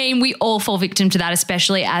 I mean, we all fall victim to that,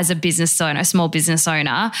 especially as a business owner, small business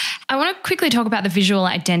owner. I want to quickly talk about the visual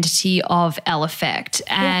identity of Elle Effect.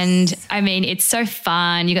 And I mean, it's so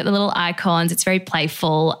fun. You got the little icon. It's very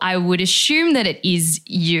playful. I would assume that it is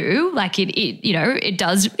you, like it you know,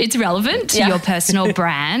 it's relevant to your personal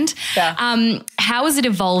brand. How is it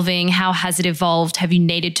evolving? How has it evolved? Have you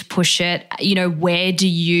needed to push it? You know, where do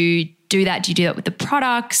you do that? Do you do that with the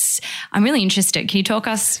products? I'm really interested. Can you take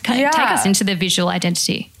us into the visual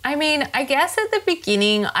identity? I mean, I guess at the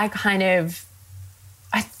beginning, I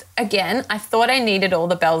thought I needed all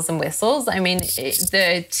the bells and whistles. I mean,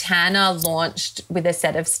 the Tanner launched with a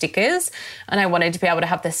set of stickers, and I wanted to be able to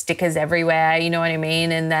have the stickers everywhere, you know what I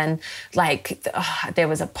mean? And then like there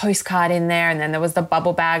was a postcard in there, and then there was the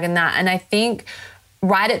bubble bag and that. And I think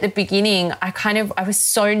right at the beginning, I was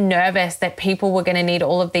so nervous that people were going to need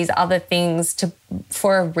all of these other things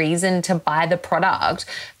for a reason to buy the product,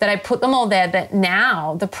 that I put them all there, that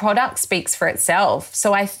now the product speaks for itself.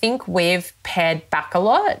 So I think we've pared back a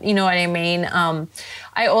lot, you know what I mean?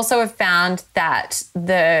 I also have found that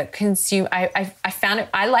the consumer, I found it,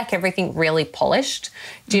 I like everything really polished.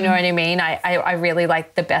 Do you know what I mean? I really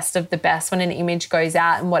like the best of the best when an image goes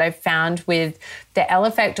out. And what I've found with the Elle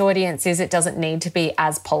Effect audience is it doesn't need to be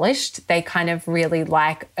as polished. They kind of really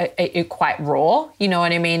like it quite raw, you know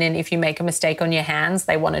what I mean? And if you make a mistake on your hands,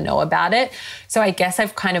 they want to know about it. So I guess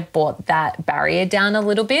I've kind of brought that barrier down a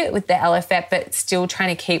little bit with the Elle Effect, but still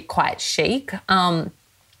trying to keep quite chic.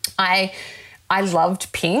 I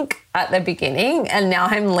loved pink at the beginning, and now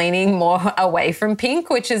I'm leaning more away from pink,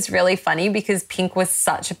 which is really funny because pink was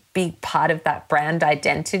such a big part of that brand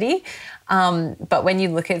identity. But when you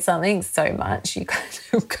look at something so much, you kind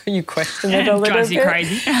of you question it a little bit. Drives you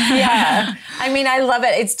crazy. Yeah. I mean, I love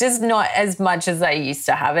it. It's just not as much as I used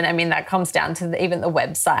to have. And I mean, that comes down to even the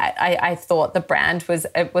website. I thought the brand was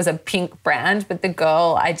a pink brand, but the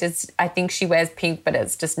girl, I think she wears pink, but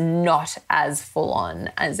it's just not as full on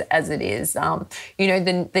as it is. You know,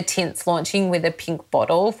 the tints launching with a pink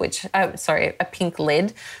bottle, a pink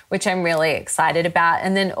lid, which I'm really excited about.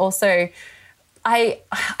 And then also, I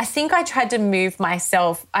think I tried to move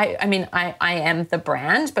myself. I mean, I am the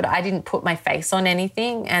brand, but I didn't put my face on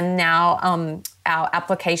anything. And now our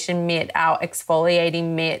application mitt, our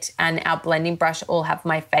exfoliating mitt, and our blending brush all have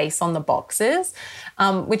my face on the boxes,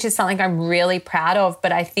 which is something I'm really proud of.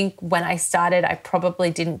 But I think when I started, I probably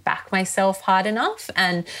didn't back myself hard enough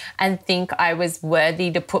and think I was worthy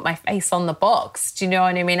to put my face on the box. Do you know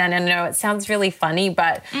what I mean? And I know it sounds really funny,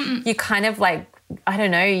 but you kind of like, I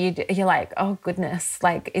don't know, you're like, oh goodness,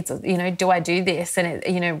 like it's, you know, do I do this? And it,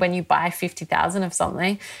 you know, when you buy 50,000 of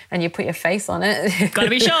something and you put your face on it, got to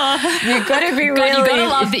be sure. You've got to be God,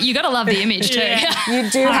 really. you got to love the image too. You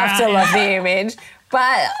do have to love the image.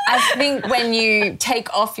 But I think when you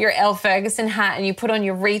take off your Elle Ferguson hat and you put on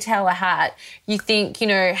your retailer hat, you think, you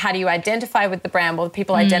know, how do you identify with the brand? Well,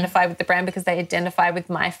 people identify with the brand because they identify with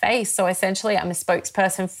my face. So essentially I'm a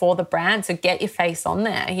spokesperson for the brand. So get your face on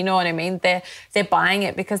there. You know what I mean? They're buying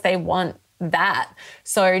it because they want that.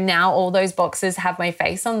 So now all those boxes have my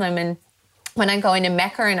face on them. And when I go into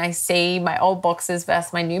Mecca and I see my old boxes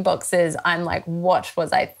versus my new boxes, I'm like, what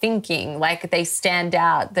was I thinking? Like they stand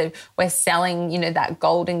out. We're selling, you know, that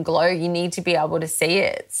golden glow. You need to be able to see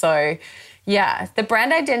it. So yeah, the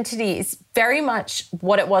brand identity is very much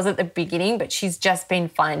what it was at the beginning, but she's just been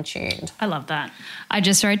fine-tuned. I love that. I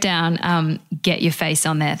just wrote down, get your face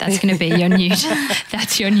on there. That's going to be your new,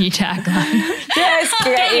 that's your new tagline. Just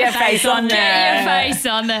get your face on there. Get your face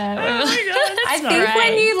on there. Oh my God, I think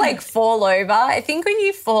when you like fall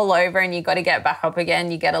over, and you got to get back up again,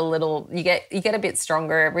 you get a bit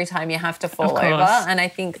stronger every time you have to fall over. And I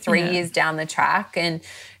think 3 years down the track and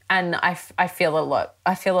I feel a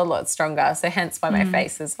lot stronger. So hence why my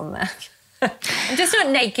face is on there. I'm just not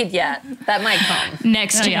naked yet. That might come.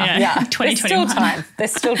 Next year. Yeah. 2021.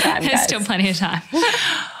 There's still time, There's guys. still plenty of time.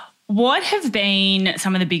 What have been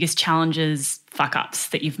some of the biggest challenges, fuck-ups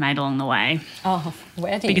that you've made along the way? Oh,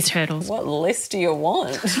 biggest hurdles? What list do you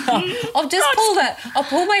want? I'll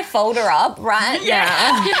pull my folder up right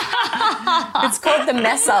now. It's called the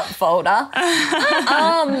mess up folder.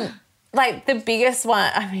 Like the biggest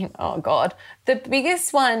one, I mean, oh God, the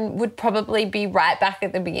biggest one would probably be right back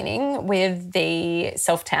at the beginning with the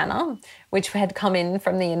self-tanner, which had come in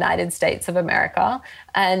from the United States of America.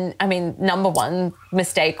 And I mean, number one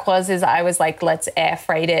mistake is I was like, let's air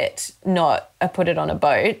freight it, not put it on a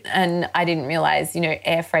boat. And I didn't realize, you know,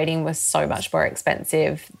 air freighting was so much more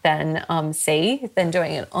expensive than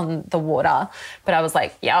doing it on the water. But I was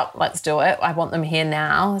like, yep, let's do it. I want them here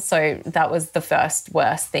now. So that was the first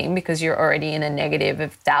worst thing because you're already in a negative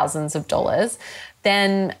of thousands of dollars.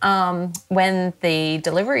 Then when the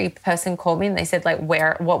delivery person called me and they said, like,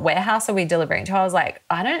 what warehouse are we delivering to? I was like,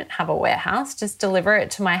 I don't have a warehouse. Just deliver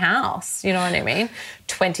it to my house. You know what I mean?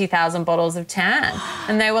 20,000 bottles of tan.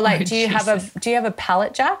 And they were like, do you have a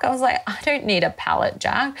pallet jack? I was like, I don't need a pallet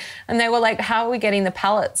jack. And they were like, how are we getting the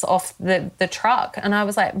pallets off the truck? And I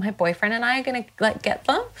was like, my boyfriend and I are going to like get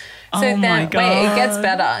them. So my God. Wait, it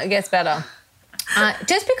gets better.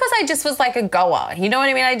 Just because I just was like a goer, you know what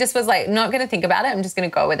I mean? I just was like, not going to think about it. I'm just going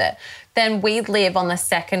to go with it. Then we live on the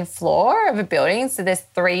second floor of a building. So there's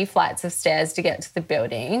 3 flights of stairs to get to the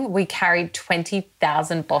building. We carried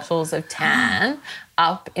 20,000 bottles of tan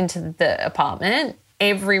up into the apartment.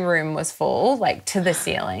 every room was full, like to the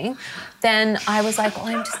ceiling, then I was like,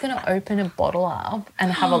 I'm just going to open a bottle up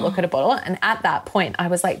and have a look at a bottle. And at that point, I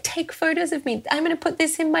was like, take photos of me. I'm going to put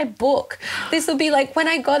this in my book. This will be like when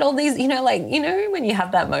I got all these, when you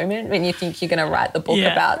have that moment when you think you're going to write the book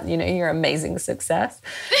about, your amazing success.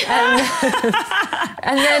 And,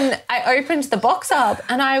 and then I opened the box up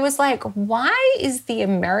and I was like, why is the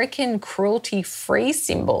American cruelty-free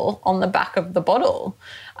symbol on the back of the bottle?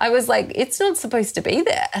 I was like, it's not supposed to be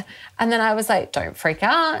there. And then I was like, don't freak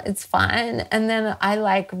out, it's fine. And then I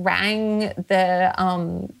like rang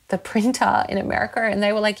the printer in America and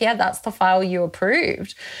they were like, yeah, that's the file you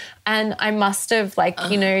approved. And I must have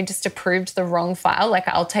just approved the wrong file. Like,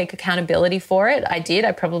 I'll take accountability for it. I did.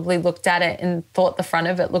 I probably looked at it and thought the front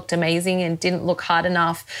of it looked amazing and didn't look hard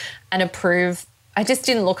enough and approve. I just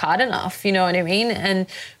didn't look hard enough, you know what I mean? And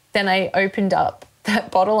then I opened up that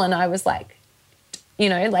bottle and I was like,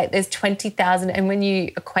 there's 20,000, and when you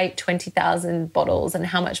equate 20,000 bottles and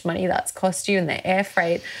how much money that's cost you and the air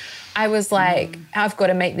freight, I was like, I've got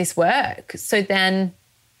to make this work. So then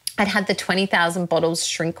I'd had the 20,000 bottles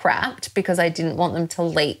shrink wrapped because I didn't want them to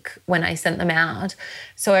leak when I sent them out.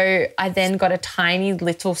 So I then got a tiny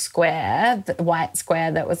little square, the white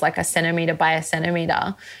square that was like 1 centimetre by 1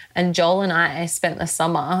 centimetre. And Joel and I spent the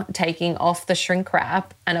summer taking off the shrink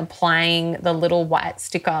wrap and applying the little white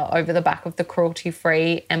sticker over the back of the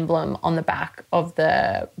cruelty-free emblem on the back of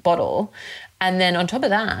the bottle. And then on top of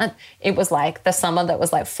that, it was like the summer that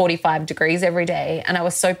was like 45 degrees every day. And I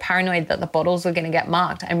was so paranoid that the bottles were going to get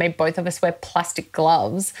marked. I made both of us wear plastic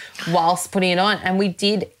gloves whilst putting it on. And we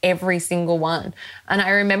did every single one. And I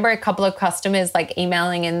remember a couple of customers like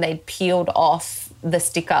emailing and they'd peeled off the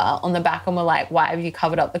sticker on the back and were like, why have you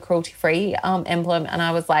covered up the cruelty-free emblem? And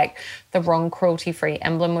I was like, the wrong cruelty-free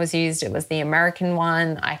emblem was used. It was the American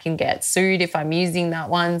one. I can get sued if I'm using that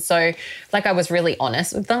one. So like, I was really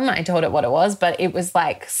honest with them. I told it what it was, but it was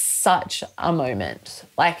like such a moment.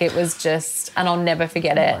 Like, it was just, and I'll never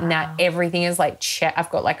forget it. Wow. Now everything is like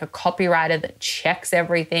I've got like a copywriter that checks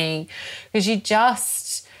everything,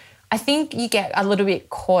 because I think you get a little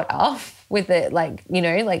bit caught up with it, like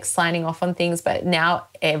signing off on things, but now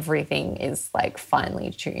everything is like finely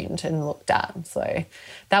tuned and looked at. So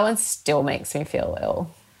that one still makes me feel ill.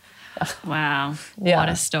 Wow. Yeah. What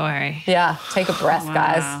a story. Yeah. Take a breath,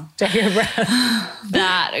 guys. Take a breath.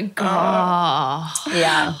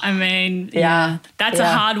 Yeah. I mean, that's a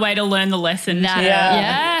hard way to learn the lesson.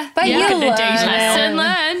 But you learn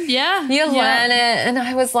it. Yeah. You learn it. And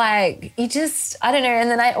I was like, I don't know. And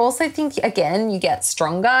then I also think, again, you get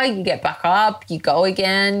stronger, you get back up, you go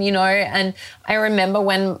again, and I remember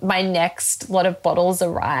when my next lot of bottles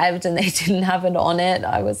arrived and they didn't have it on it,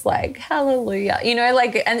 I was like, hallelujah,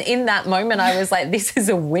 and in that moment I was like, this is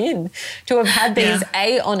a win to have had these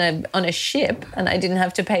on a ship, and I didn't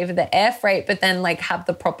have to pay for the air freight, but then like have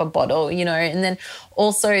the proper bottle, and then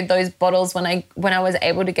also those bottles when I was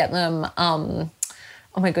able to get them,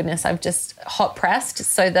 oh my goodness, I've just hot pressed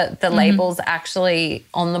so that the label's actually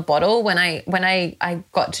on the bottle. When I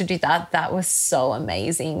got to do that, that was so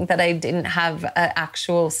amazing that I didn't have an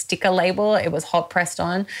actual sticker label. It was hot pressed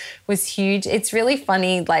on, was huge. It's really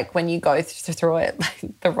funny, like when you go through it,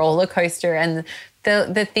 like the roller coaster and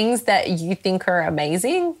the things that you think are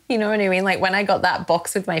amazing, you know what I mean? Like when I got that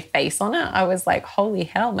box with my face on it, I was like, holy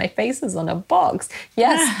hell, my face is on a box.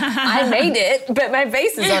 Yes, I made it, but my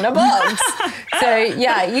face is on a box. So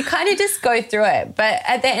yeah, you kind of just go through it. But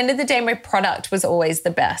at the end of the day, my product was always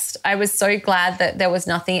the best. I was so glad that there was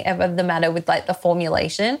nothing ever the matter with like the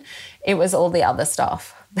formulation. It was all the other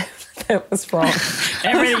stuff that was wrong.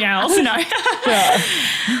 Everything else, no.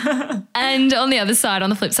 Yeah. And on the other side, on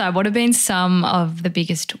the flip side, what have been some of the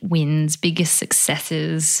biggest wins, biggest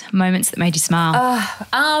successes, moments that made you smile?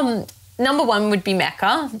 Number one would be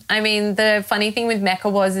Mecca. I mean, the funny thing with Mecca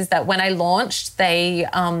is that when I launched, they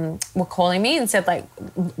were calling me and said like,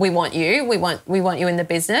 we want you in the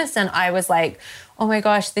business. And I was like, oh my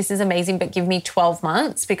gosh, this is amazing, but give me 12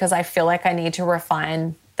 months because I feel like I need to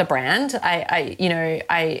refine the brand.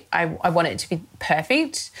 I want it to be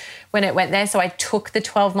perfect when it went there. So I took the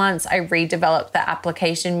 12 months, I redeveloped the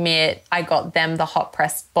application mitt, I got them the hot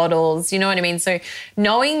pressed bottles, you know what I mean? So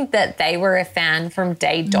knowing that they were a fan from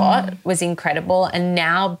day dot was incredible. And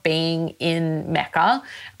now being in Mecca,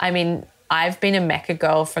 I mean, I've been a Mecca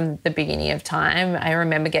girl from the beginning of time. I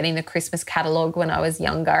remember getting the Christmas catalogue when I was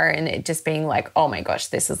younger and it just being like, oh my gosh,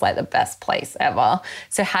 this is like the best place ever.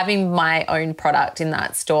 So having my own product in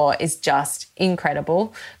that store is just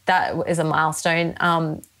incredible. That is a milestone.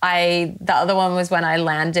 the other one was when I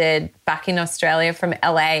landed back in Australia from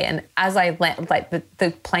LA, and as I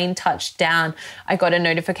the plane touched down, I got a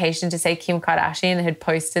notification to say Kim Kardashian had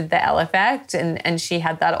posted the Elle effect, and she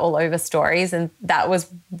had that all over stories, and that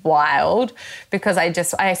was wild because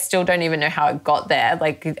I still don't even know how it got there.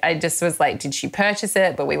 Like I just was like, did she purchase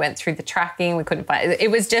it? But we went through the tracking, we couldn't find it. It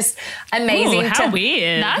was just amazing. Ooh, how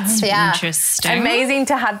weird. That's interesting. Amazing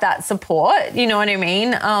to have that support. You know what I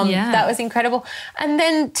mean? That was incredible. And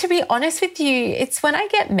then to be honest with you, it's when I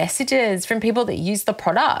get messages from people that use the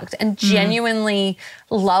product and genuinely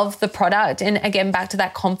love the product. And again, back to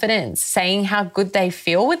that confidence, saying how good they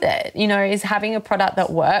feel with it, you know, is having a product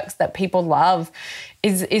that works, that people love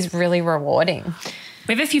is really rewarding.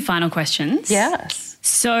 We have a few final questions. Yes.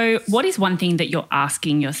 So what is one thing that you're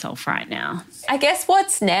asking yourself right now? I guess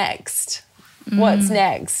what's next? What's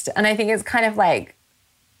next? And I think it's kind of like,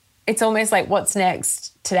 it's almost like what's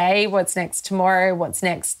next today, what's next tomorrow, what's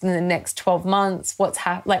next in the next 12 months, what's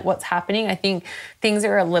happening. I think things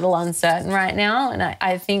are a little uncertain right now, and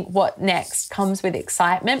I think what next comes with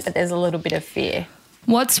excitement, but there's a little bit of fear.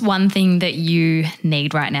 What's one thing that you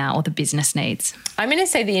need right now or the business needs? I'm going to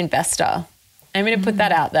say the investor. I'm going to put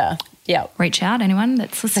that out there. Yeah. Reach out, anyone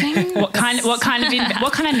that's listening. What kind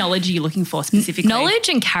of knowledge are you looking for specifically? Knowledge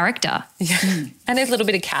and character. Yeah. And a little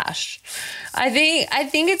bit of cash. I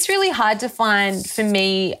think it's really hard to find, for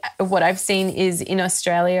me, what I've seen is in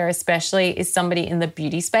Australia especially, is somebody in the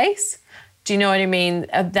beauty space. Do you know what I mean?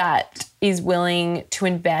 That is willing to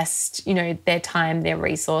invest, you know, their time, their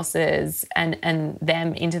resources and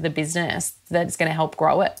them into the business that's going to help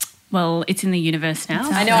grow it. Well, it's in the universe now.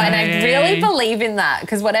 I know, and I really believe in that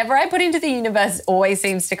because whatever I put into the universe always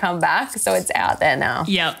seems to come back. So it's out there now.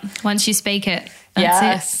 Yep. Once you speak it,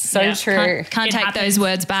 that's it. So true. Can't take those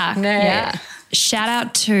words back. No. Yeah. Shout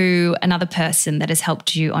out to another person that has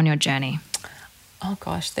helped you on your journey. Oh,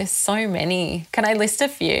 gosh, there's so many. Can I list a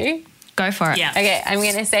few? Go for it. Yeah. Okay, I'm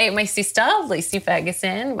going to say my sister, Lucy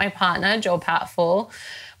Ferguson, my partner, Joel Patfull,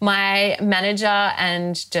 my manager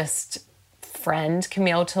and just friend,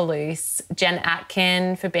 Camille Toulouse, Jen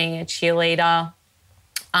Atkin for being a cheerleader,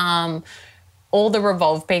 all the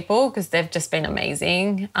Revolve people because they've just been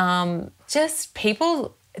amazing. Just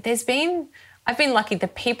people, I've been lucky. The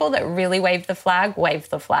people that really wave the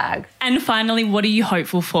flag. And finally, what are you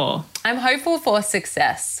hopeful for? I'm hopeful for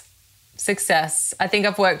success. I think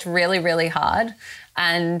I've worked really, really hard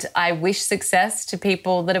and I wish success to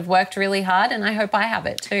people that have worked really hard and I hope I have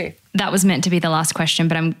it too. That was meant to be the last question,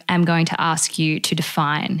 but I'm going to ask you to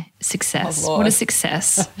define success. Oh, what is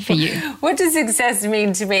success for you? What does success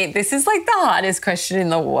mean to me? This is like the hardest question in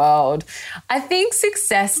the world. I think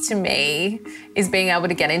success to me is being able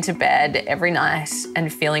to get into bed every night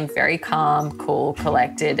and feeling very calm, cool,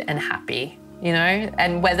 collected and happy, you know,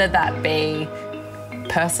 and whether that be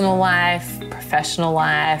personal life, professional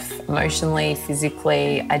life, emotionally,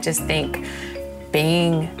 physically, I just think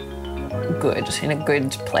being good, in a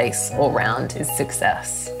good place all round is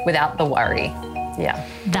success without the worry. Yeah.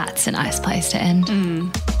 That's a nice place to end.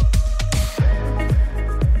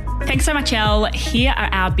 Thanks so much, Elle. Here are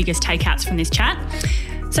our biggest takeouts from this chat.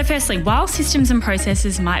 So firstly, while systems and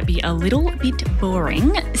processes might be a little bit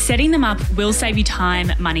boring, setting them up will save you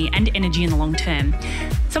time, money and energy in the long term.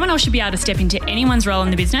 Someone else should be able to step into anyone's role in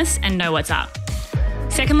the business and know what's up.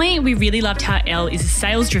 Secondly, we really loved how Elle is a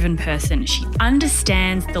sales-driven person. She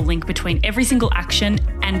understands the link between every single action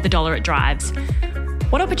and the dollar it drives.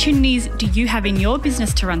 What opportunities do you have in your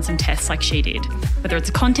business to run some tests like she did? Whether it's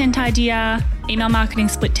a content idea, email marketing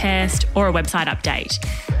split test, or a website update.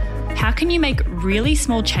 How can you make really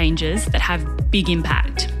small changes that have big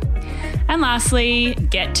impact? And lastly,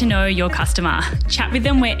 get to know your customer. Chat with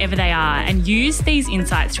them wherever they are and use these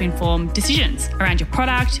insights to inform decisions around your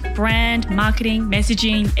product, brand, marketing,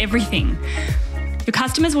 messaging, everything. Your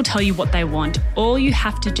customers will tell you what they want. All you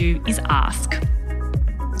have to do is ask.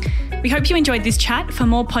 We hope you enjoyed this chat. For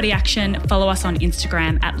more potty action, follow us on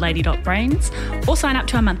Instagram at lady.brains or sign up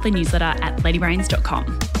to our monthly newsletter at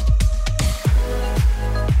ladybrains.com.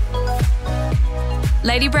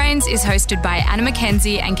 Lady Brains is hosted by Anna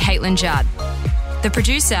Mackenzie and Caitlin Judd. The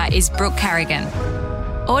producer is Brooke Carrigan.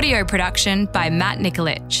 Audio production by Matt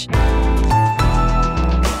Nikolic.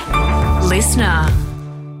 Listener.